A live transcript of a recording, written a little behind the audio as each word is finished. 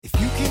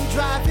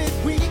drive it,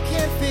 we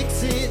can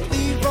fix it.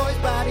 Leroy's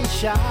Body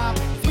Shop.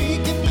 We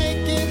can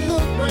make it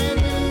look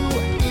brand new.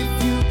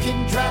 If you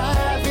can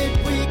drive it,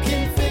 we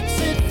can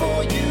fix it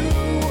for you.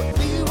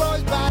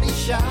 Leroy's Body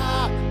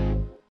Shop.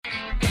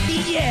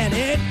 Get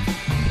it?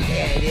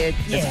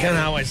 That's kind of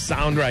how I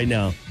sound right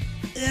now.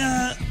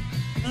 I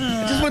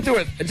just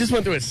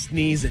went through a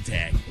sneeze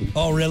attack.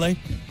 Oh, really?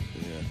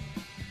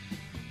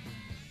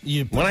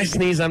 Yeah. When I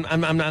sneeze, I'm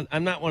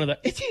not one of the.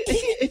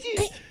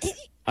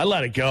 I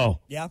let it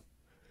go. Yeah.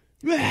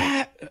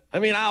 I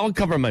mean, I'll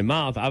cover my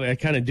mouth. I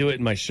kind of do it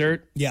in my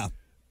shirt. Yeah.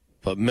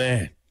 But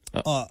man,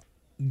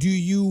 do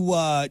you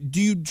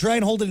try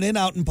and hold it in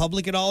out in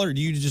public at all, or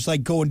do you just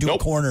like go into a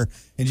corner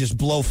and just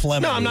blow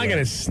phlegm? No, I'm not going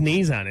to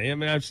sneeze on it. I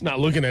mean, I'm just not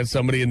looking at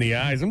somebody in the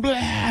eyes. And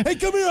hey,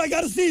 come here! I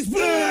got to sneeze.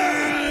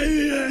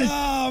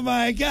 Oh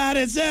my God,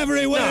 it's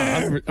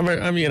everywhere.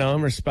 No,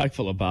 I'm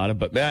respectful about it,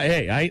 but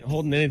hey, I ain't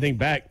holding anything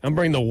back. I'm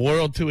bringing the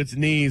world to its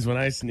knees when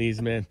I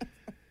sneeze, man.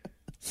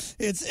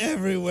 It's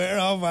everywhere.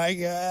 Oh my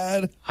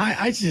God.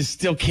 I just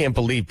still can't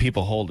believe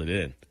people hold it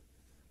in.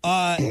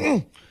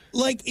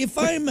 Like if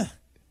I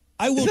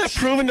will. Is that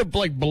proven to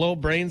like blow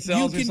brain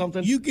cells or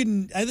something? You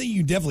can. I think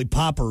you definitely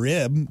pop a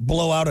rib,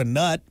 blow out a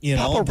nut.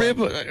 Pop a rib.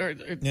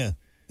 Yeah.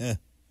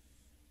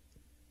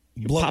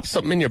 You pop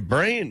something in your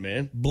brain,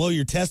 man. Blow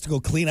your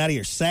testicle clean out of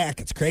your sack.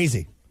 It's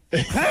crazy.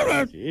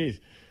 Jeez.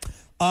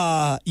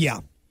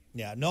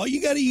 Yeah. No,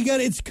 you got to.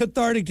 It's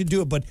cathartic to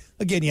do it, but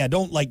again,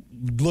 don't like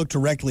look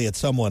directly at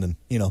someone and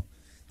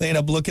they end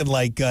up looking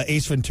like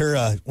Ace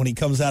Ventura when he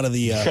comes out of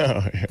the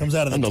I'm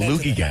the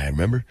Lukey guy.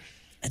 Remember?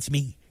 That's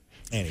me.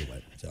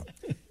 Anyway, so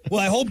well,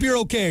 I hope you're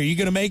okay. Are you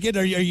going to make it?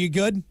 Are you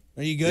good?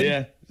 Are you good?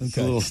 Yeah. It's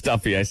a little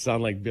stuffy. I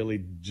sound like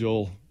Billy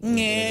Joel.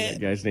 Yeah.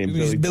 That guy's name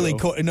Billy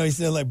Joel. No, he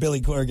sounds like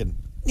Billy Corgan.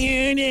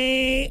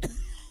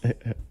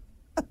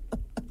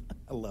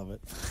 I love it.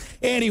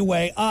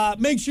 Anyway,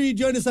 make sure you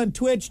join us on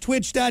Twitch,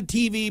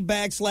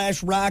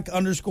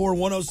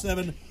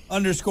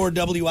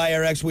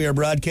 twitch.tv/rock_107_WIRX. We are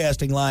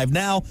broadcasting live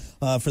now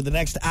for the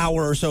next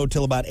hour or so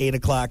till about 8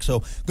 o'clock.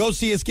 So go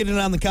see us, get in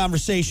on the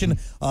conversation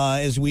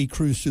as we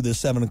cruise through the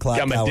 7 o'clock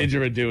hour. Got my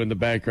didgeridoo in the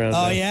background.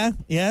 Oh, yeah?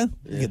 Yeah?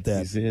 Look at that.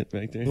 You see it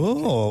back there?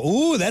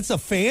 Ooh, that's a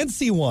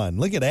fancy one.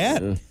 Look at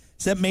that. Yeah.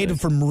 Is that made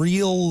from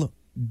real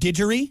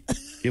didgeridoo?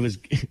 It was...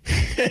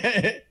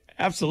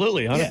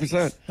 Absolutely,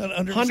 100%.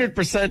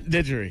 100%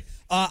 didgeridoo.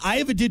 I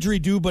have a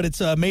didgeridoo, but it's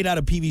made out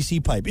of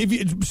PVC pipe.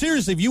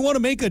 Seriously, if you want to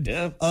make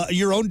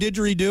your own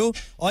didgeridoo,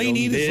 all you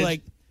need is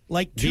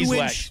like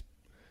 2-inch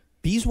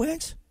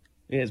beeswax.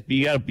 Yes,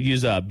 you got to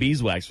use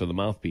beeswax for the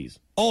mouthpiece.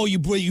 Oh, you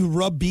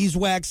rub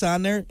beeswax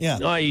on there? Yeah.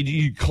 No,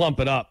 you clump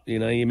it up.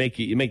 You make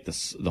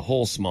the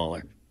hole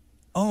smaller.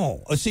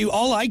 Oh, see,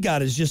 all I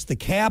got is just the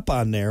cap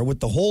on there with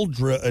the hole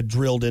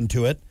drilled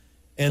into it,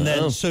 and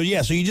then so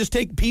you just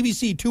take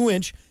PVC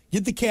 2-inch.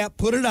 Get the cap,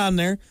 put it on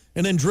there,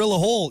 and then drill a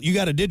hole. You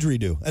got a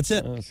didgeridoo. That's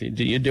it. Oh, see,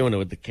 you're doing it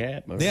with the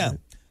cap. Yeah.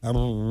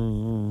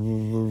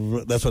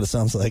 That's what it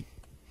sounds like.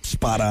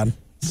 Spot on.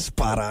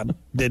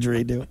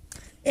 Didgeridoo.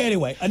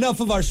 Anyway,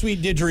 enough of our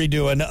sweet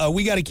didgeridoo, and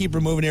we got to keep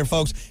moving here,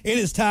 folks. It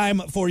is time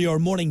for your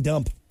morning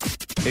dump.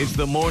 It's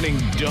the Morning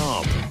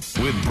Dump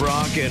with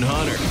Brock and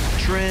Hunter.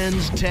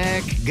 Trends,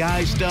 tech,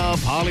 guy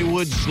stuff,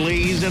 Hollywood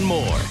sleaze, and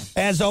more.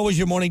 As always,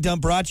 your morning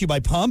dump brought to you by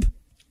Pump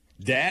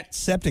That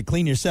Septic.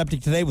 Clean your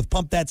septic today with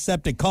Pump That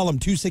Septic. Call them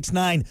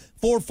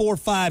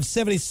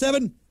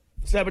 269-445-7777.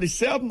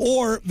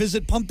 Or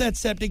visit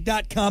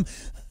pumpthatseptic.com.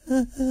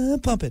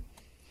 Pump it.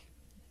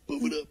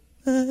 Move it up.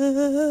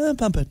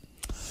 Pump it.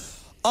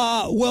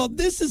 Well,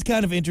 this is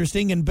kind of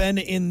interesting and been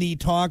in the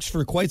talks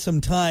for quite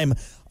some time.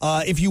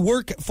 If you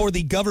work for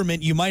the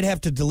government, you might have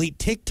to delete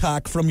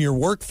TikTok from your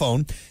work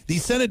phone. The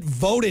Senate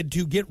voted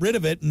to get rid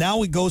of it.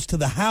 Now it goes to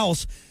the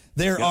House.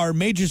 There are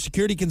major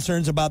security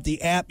concerns about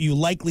the app you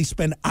likely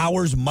spend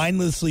hours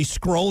mindlessly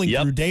scrolling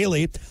through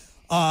daily.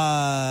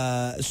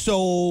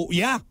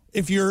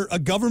 If you're a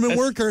government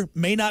worker,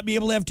 may not be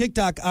able to have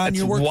TikTok on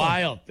your work phone. That's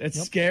wild. That's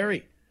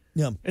scary.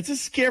 Yeah. It's a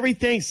scary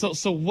thing. So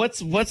what's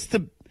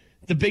the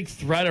big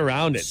threat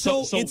around it?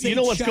 So you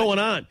know what's going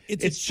on?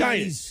 It's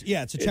Chinese.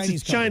 Yeah, it's a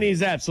Chinese company.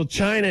 Chinese app. So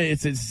China,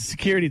 it's a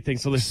security thing.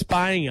 So they're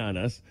spying on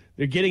us.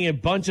 They're getting a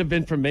bunch of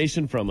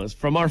information from us,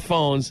 from our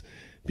phones,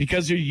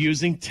 because you're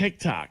using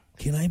TikTok.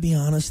 Can I be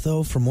honest,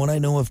 though? From what I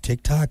know of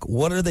TikTok,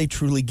 what are they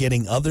truly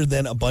getting other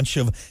than a bunch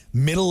of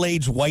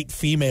middle-aged white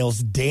females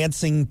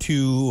dancing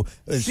to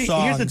songs?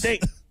 Here's the thing.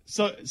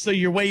 So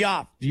you're way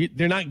off.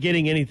 They're not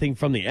getting anything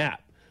from the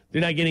app.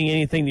 They're not getting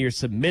anything that you're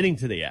submitting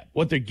to the app.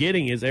 What they're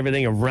getting is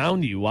everything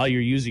around you while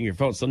you're using your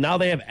phone. So now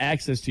they have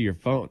access to your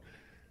phone.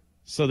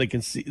 So they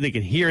can see, they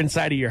can hear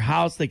inside of your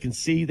house. They can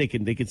see, they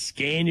can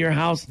scan your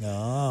house.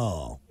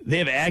 Oh. They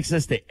have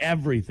access to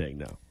everything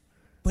now.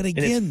 But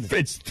again,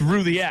 it's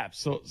through the app.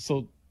 So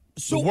the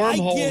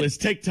wormhole is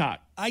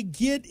TikTok. I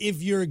get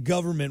if you're a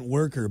government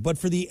worker, but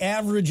for the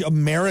average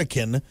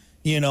American,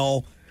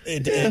 a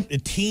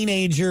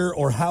teenager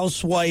or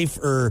housewife,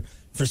 or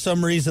for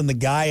some reason the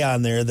guy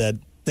on there that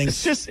thinks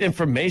it's just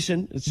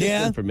information. It's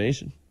just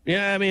information.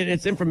 Yeah, I mean,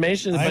 it's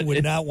information. I but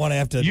would not want to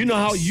have to. You know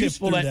how sift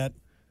useful through that.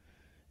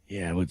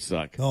 Yeah, it would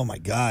suck. Oh my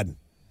God!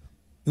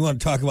 You want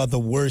to talk about the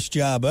worst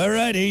job? All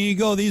right, here you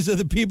go. These are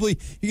the people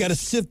you got to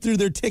sift through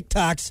their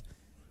TikToks.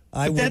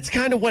 That's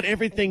kind of what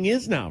everything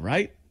is now,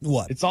 right?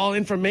 What? It's all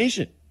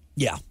information.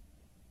 Yeah.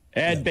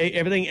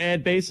 Everything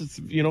ad based.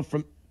 It's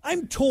from.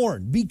 I'm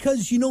torn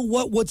because you know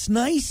what? What's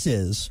nice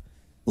is,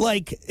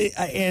 like,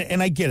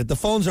 and I get it. The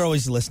phones are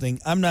always listening.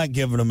 I'm not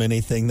giving them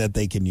anything that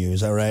they can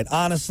use. All right,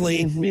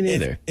 honestly, me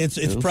neither.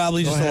 It's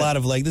probably just a lot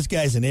of like, this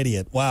guy's an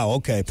idiot. Wow,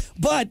 okay,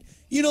 but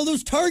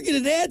those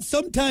targeted ads.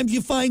 Sometimes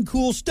you find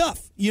cool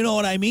stuff. You know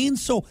what I mean?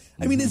 So,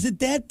 I mean, is it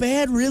that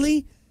bad?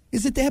 Really?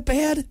 Is it that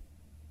bad?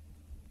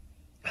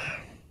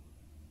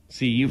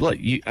 See, no.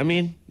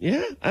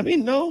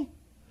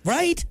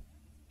 Right?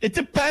 It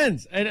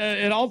depends.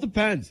 It all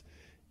depends.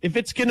 If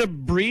it's going to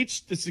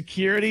breach the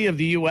security of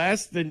the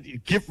U.S.,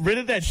 then get rid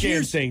of that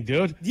damn thing,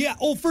 dude. Yeah,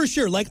 for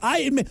sure. Like,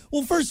 I admit,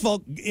 well, first of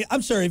all,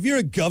 I'm sorry, if you're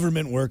a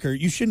government worker,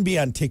 you shouldn't be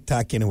on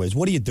TikTok anyways.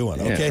 What are you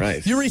doing, okay? Yeah,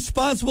 right. You're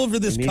responsible for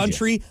this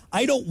country. You.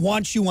 I don't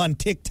want you on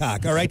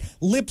TikTok, all right?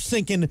 Lip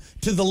syncing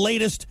to the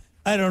latest,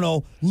 I don't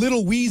know,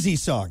 Little Wheezy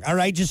song, all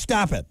right? Just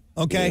stop it,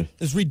 okay? Yeah.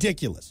 It's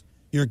ridiculous.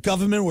 You're a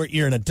government,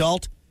 you're an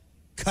adult.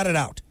 Cut it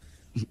out.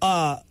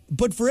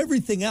 But for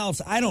everything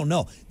else, I don't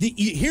know.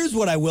 Here's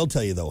what I will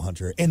tell you, though,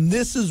 Hunter, and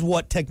this is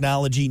what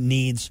technology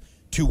needs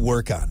to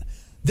work on.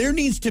 There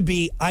needs to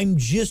be I'm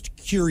just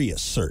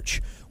curious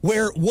search,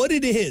 where what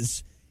it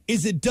is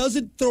it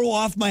doesn't throw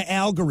off my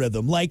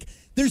algorithm. Like,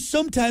 there's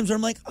sometimes where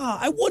I'm like,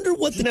 I wonder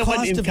what the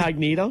cost of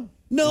incognito?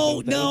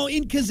 No,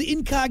 because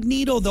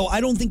incognito, though,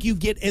 I don't think you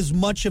get as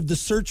much of the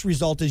search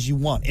result as you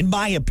want, in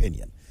my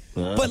opinion.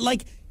 But,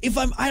 like, if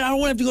I don't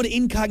want to have to go to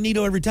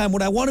incognito every time.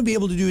 What I want to be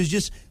able to do is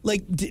just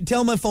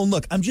tell my phone,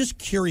 look, I'm just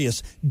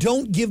curious.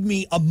 Don't give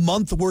me a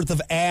month worth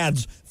of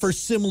ads for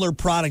similar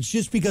products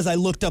just because I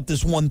looked up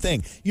this one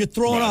thing. You're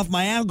throwing off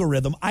my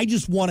algorithm. I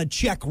just want to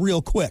check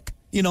real quick.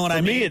 You know what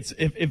I mean? For me, it's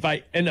if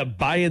I end up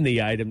buying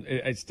the item,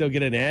 I still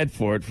get an ad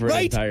for it for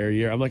an entire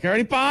year. I'm like, I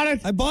already bought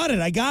it. I bought it.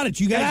 I got it.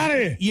 You guys, get out of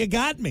here. You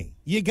got me.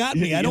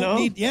 I don't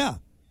need. Yeah.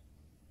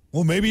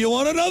 Well, maybe you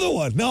want another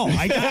one. No,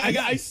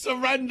 I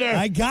surrender.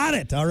 I got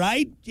it, all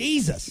right?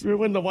 Jesus.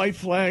 Ruin the white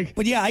flag.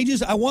 But yeah,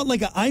 I want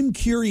like a I'm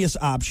curious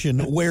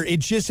option where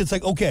it's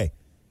like, okay,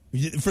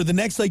 for the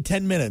next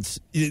 10 minutes,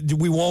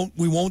 we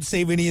won't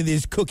save any of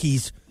these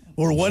cookies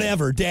or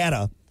whatever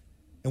data,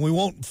 and we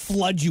won't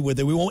flood you with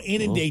it. We won't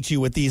inundate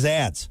you with these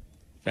ads.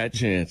 Fat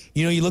chance.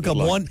 You look up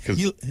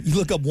you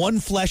look up one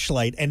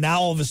fleshlight, and now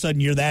all of a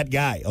sudden you're that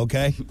guy,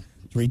 okay?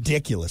 It's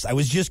ridiculous. I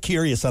was just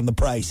curious on the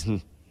price.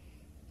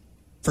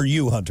 For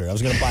you, Hunter. I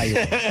was going to buy you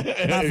one.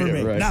 Not for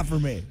me. Right. Not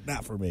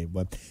for me.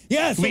 But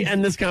yeah. We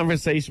end this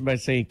conversation by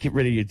saying, get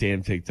rid of your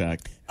damn TikTok.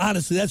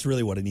 Honestly, that's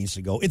really what it needs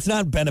to go. It's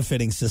not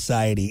benefiting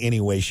society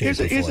any way, shape, or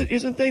form.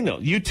 Here's the thing, though.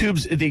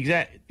 YouTube's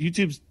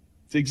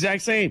the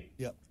exact same.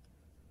 Yep.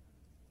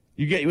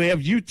 We have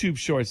YouTube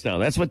Shorts now.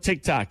 That's what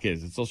TikTok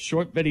is. It's those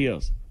short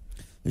videos.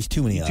 There's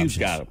too many options. YouTube's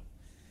got them.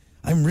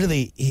 I'm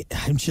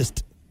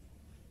just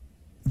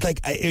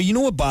you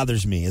know what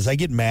bothers me is I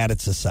get mad at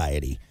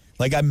society.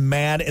 Like, I'm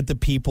mad at the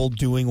people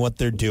doing what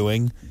they're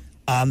doing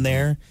on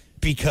there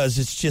because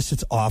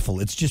it's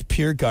awful. It's just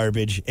pure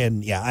garbage.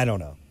 And, yeah, I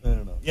don't know.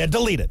 Yeah,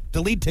 delete it.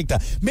 Delete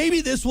TikTok.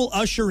 Maybe this will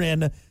usher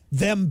in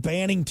them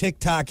banning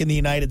TikTok in the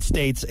United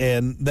States,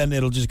 and then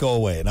it'll just go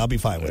away, and I'll be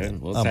fine with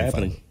it. Well, it's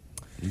happening.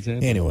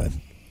 Anyway.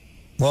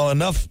 Well,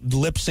 enough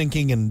lip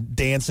syncing and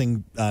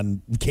dancing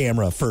on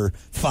camera for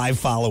 5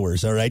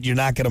 followers, all right? You're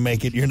not going to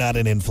make it. You're not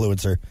an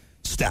influencer.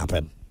 Stop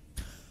it.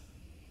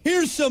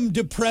 Here's some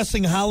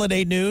depressing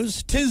holiday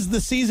news. 'Tis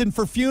the season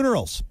for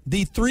funerals.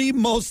 The 3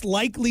 most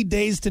likely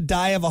days to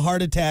die of a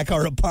heart attack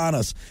are upon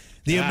us.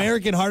 The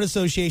American Heart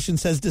Association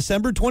says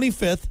December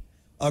 25th,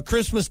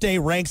 Christmas Day,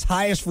 ranks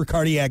highest for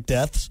cardiac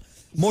deaths,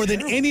 more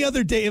than any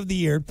other day of the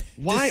year.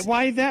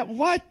 Why that?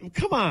 What?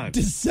 Come on.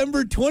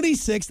 December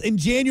 26th and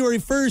January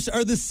 1st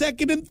are the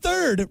 2nd and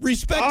 3rd,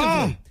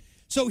 respectively.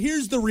 So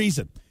here's the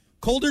reason.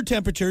 Colder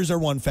temperatures are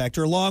one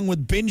factor, along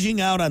with binging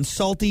out on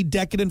salty,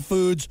 decadent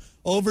foods,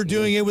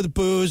 overdoing it with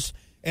booze,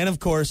 and, of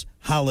course,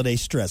 holiday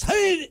stress.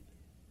 The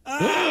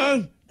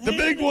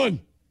big one.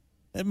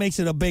 That makes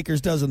it a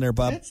baker's dozen there,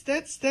 Bob.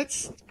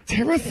 That's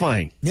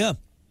terrifying. Yeah.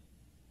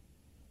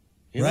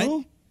 You right?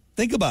 know?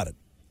 Think about it.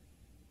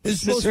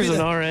 Sister's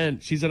an RN.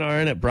 She's an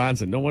RN at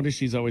Bronson. No wonder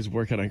she's always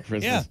working on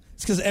Christmas. Yeah,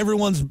 it's because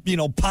everyone's,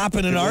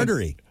 popping an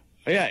artery.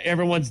 Yeah,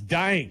 everyone's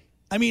dying.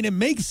 I mean, it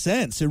makes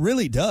sense. It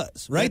really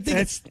does, right?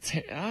 That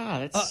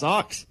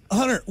sucks.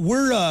 Hunter,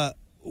 we're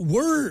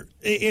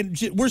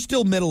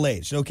still middle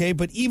aged, okay?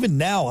 But even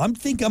now, I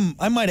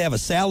might have a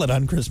salad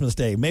on Christmas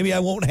Day. Maybe I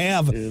won't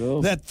have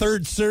that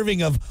 3rd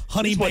serving of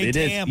honey baked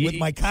ham with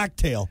my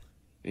cocktail.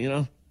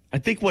 I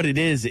think what it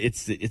is,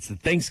 it's the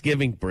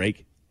Thanksgiving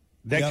break.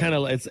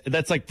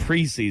 That's like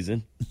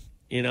preseason.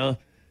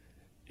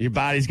 Your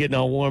body's getting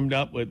all warmed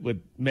up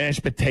with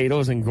mashed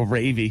potatoes and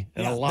gravy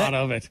and a lot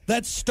of it.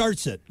 That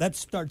starts it.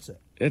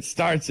 That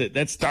starts it.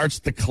 That starts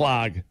the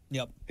clog.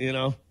 Yep.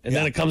 And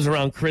then it comes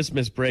around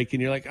Christmas break,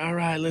 and you're like, all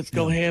right, let's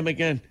go ham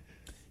again.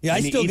 Yeah,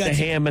 and I still eat got the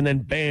ham, and then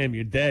bam,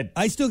 you're dead.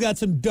 I still got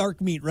some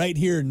dark meat right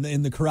here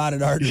in the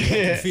carotid artery.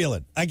 I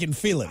can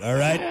feel it. All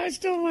right. I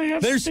still might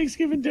have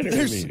Thanksgiving dinner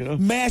with me. There's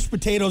mashed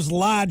potatoes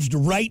lodged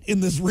right in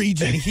this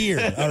region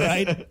here. All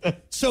right.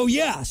 So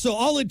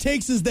all it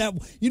takes is that.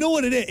 You know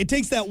what it is? It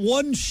takes that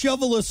one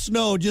shovel of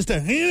snow just to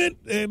hit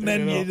it, and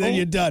then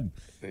you're done.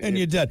 And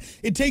you're done.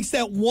 It takes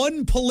that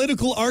one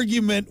political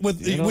argument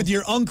with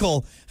your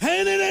uncle.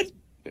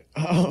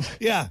 Oh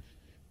yeah.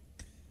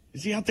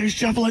 Is he out there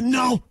shoveling?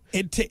 No.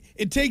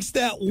 It takes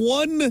that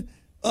one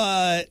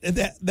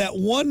that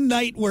one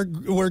night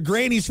where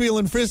Granny's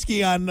feeling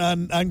frisky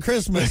on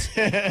Christmas,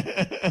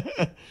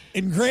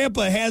 and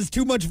Grandpa has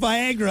too much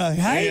Viagra.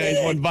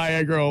 He's one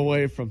Viagra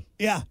away from.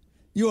 Yeah,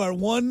 you are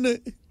one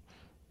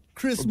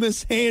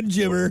Christmas hand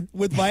jibber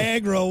with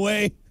Viagra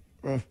away.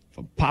 From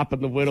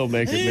popping the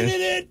Widowmaker,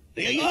 man.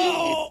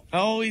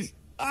 He's.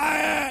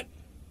 At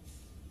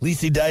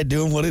least he died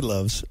doing what he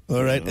loves.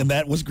 All right, and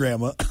that was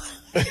Grandma.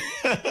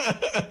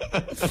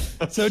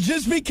 So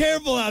just be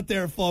careful out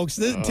there, folks.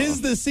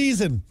 Tis the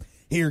season.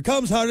 Here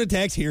comes heart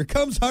attacks. Here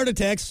comes heart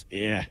attacks.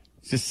 Yeah.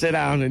 Just sit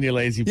down and you're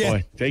lazy boy.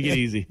 Yeah. Take it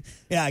easy.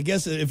 Yeah, I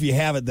guess if you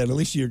have it, then at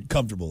least you're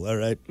comfortable. All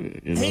right.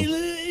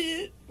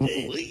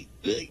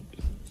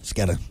 Just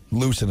got to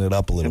loosen it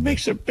up a little bit.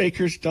 Makes a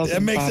baker's dozen.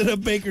 That makes it a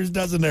baker's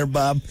dozen there,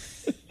 Bob.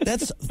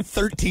 That's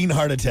 13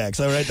 heart attacks.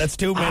 All right. That's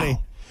too many.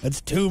 Wow. That's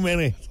too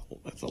many.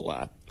 That's a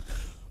lot.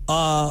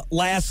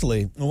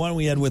 Lastly, why don't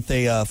we end with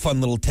a fun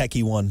little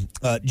techie one?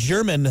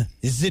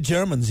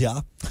 Germans,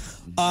 yeah.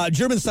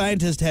 German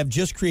scientists have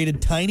just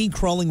created tiny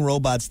crawling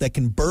robots that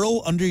can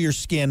burrow under your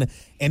skin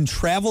and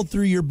travel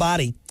through your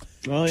body.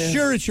 Oh, yeah.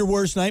 Sure, it's your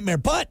worst nightmare,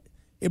 but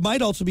it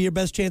might also be your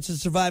best chance of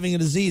surviving a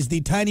disease.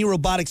 The tiny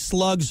robotic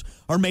slugs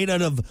are made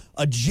out of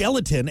a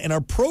gelatin and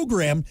are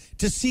programmed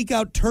to seek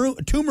out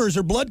tumors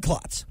or blood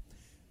clots.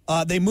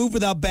 They move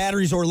without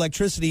batteries or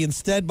electricity,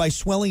 instead by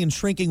swelling and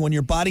shrinking when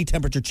your body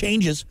temperature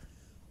changes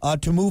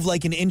to move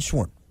like an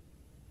inchworm.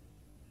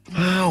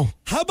 Wow.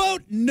 How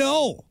about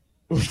no?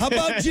 How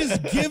about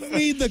just give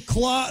me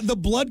the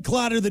blood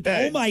clotter that,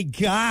 oh my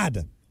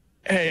God.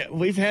 Hey,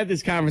 we've had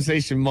this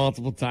conversation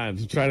multiple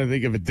times. I'm trying to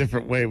think of a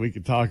different way we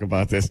could talk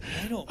about this.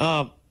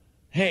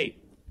 Hey,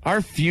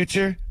 our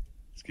future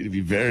is going to be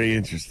very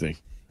interesting.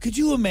 Could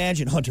you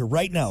imagine, Hunter,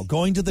 right now,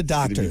 going to the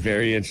doctor?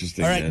 Very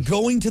interesting. All right, man.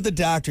 Going to the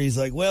doctor. He's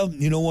like, well,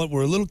 you know what?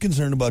 We're a little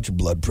concerned about your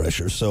blood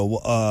pressure.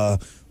 So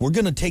we're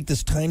going to take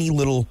this tiny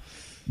little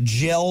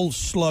gel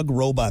slug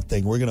robot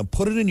thing. We're going to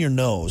put it in your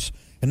nose,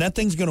 and that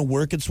thing's going to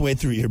work its way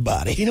through your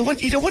body. You know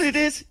what it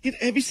is?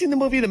 Have you seen the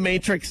movie The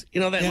Matrix?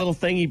 You know that little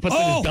thing he puts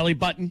in his belly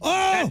button?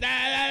 Oh!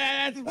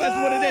 That's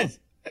what it is.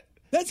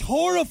 That's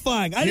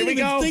horrifying. I didn't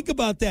even think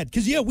about that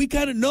because, we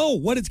kind of know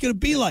what it's going to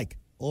be like.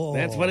 Oh.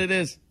 That's what it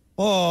is.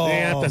 Oh. They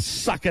have to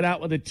suck it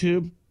out with a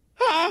tube.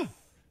 Ah!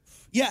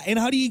 Yeah, and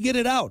how do you get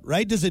it out,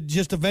 right? Does it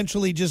just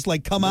eventually just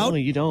come out? No,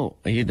 you don't.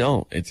 You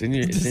don't. It's in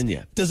you.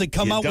 Does it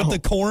come out with the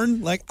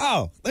corn? There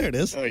it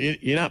is. Oh,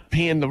 you're not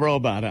peeing the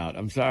robot out.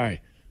 I'm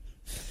sorry.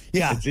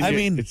 Yeah,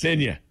 it's in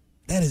you.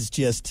 That is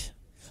just...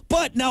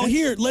 But now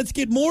here, let's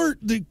get more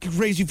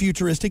crazy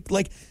futuristic.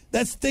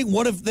 That's the thing.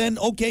 What if then,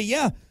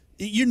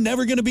 you're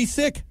never going to be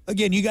sick.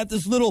 Again, you got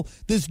this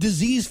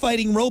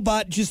disease-fighting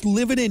robot just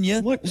living in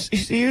you.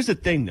 Here's the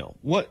thing, though.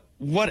 What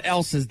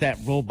else is that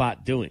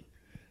robot doing?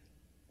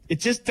 It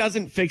just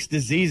doesn't fix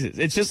diseases.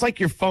 It's just like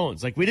your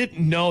phones. We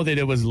didn't know that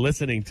it was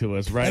listening to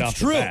us right off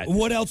the bat. That's true.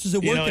 What else is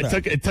it working on?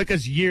 It took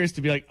us years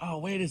to be like, oh,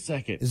 wait a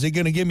second. Is it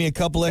going to give me a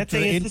couple extra...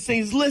 This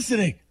thing's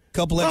listening.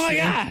 Couple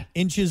extra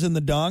inches in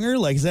the donger?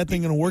 Is that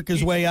thing going to work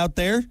his way out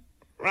there?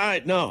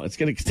 Right. No, it's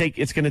going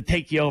to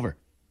take you over.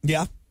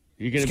 Yeah.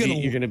 You're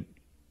going to...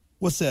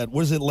 What's that?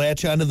 What does it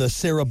latch onto the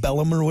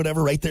cerebellum or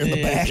whatever right there in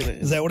the back?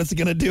 Is that what it's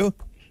going to do?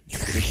 It's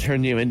going to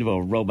turn you into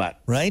a robot.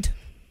 Right?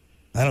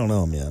 I don't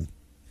know, man.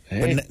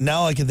 Hey. But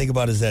now I can think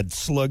about is that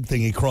slug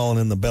thingy crawling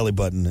in the belly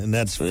button, and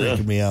that's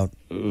freaking me out.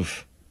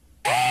 Oof.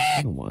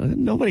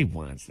 Nobody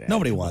wants that.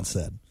 Nobody wants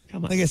that.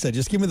 Come on. Like I said,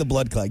 just give me the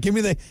blood clot. Give me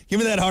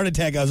that heart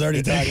attack I was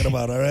already talking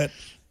about, all right?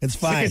 It's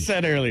fine. Like I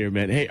said earlier,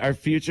 man. Hey, our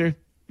future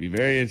be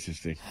very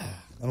interesting.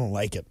 I don't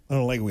like it.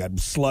 We got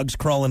slugs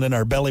crawling in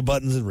our belly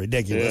buttons. It's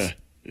ridiculous. Yeah.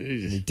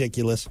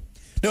 Ridiculous.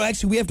 No,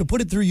 actually, we have to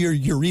put it through your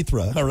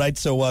urethra, all right?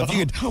 So if you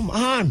could... Come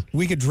on.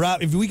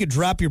 If we could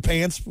drop your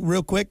pants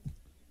real quick.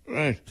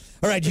 Right.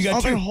 All right, you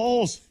got other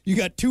holes. You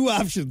got two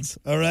options,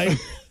 all right?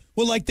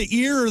 Well, like the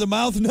ear or the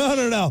mouth?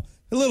 No.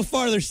 A little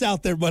farther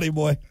south there, buddy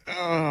boy.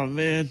 Oh,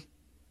 man.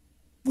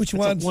 Which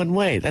one? That's a one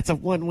way. That's a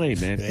one way,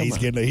 man. Yeah, he's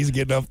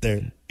getting up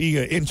there. He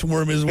gonna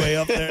inchworm his way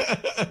up there.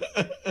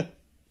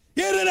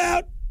 Get it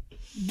out.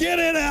 Get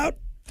it out.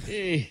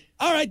 Hey.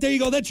 All right, there you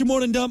go. That's your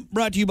morning dump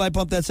brought to you by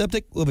Pump That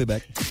Septic. We'll be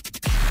back.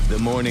 The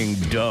Morning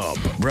Dump,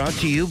 brought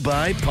to you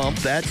by Pump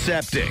That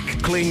Septic.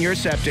 Clean your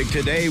septic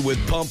today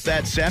with Pump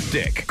That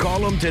Septic. Call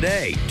them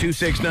today,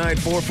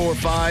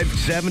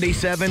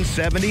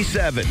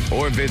 269-445-7777,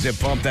 or visit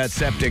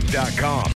pumpthatseptic.com.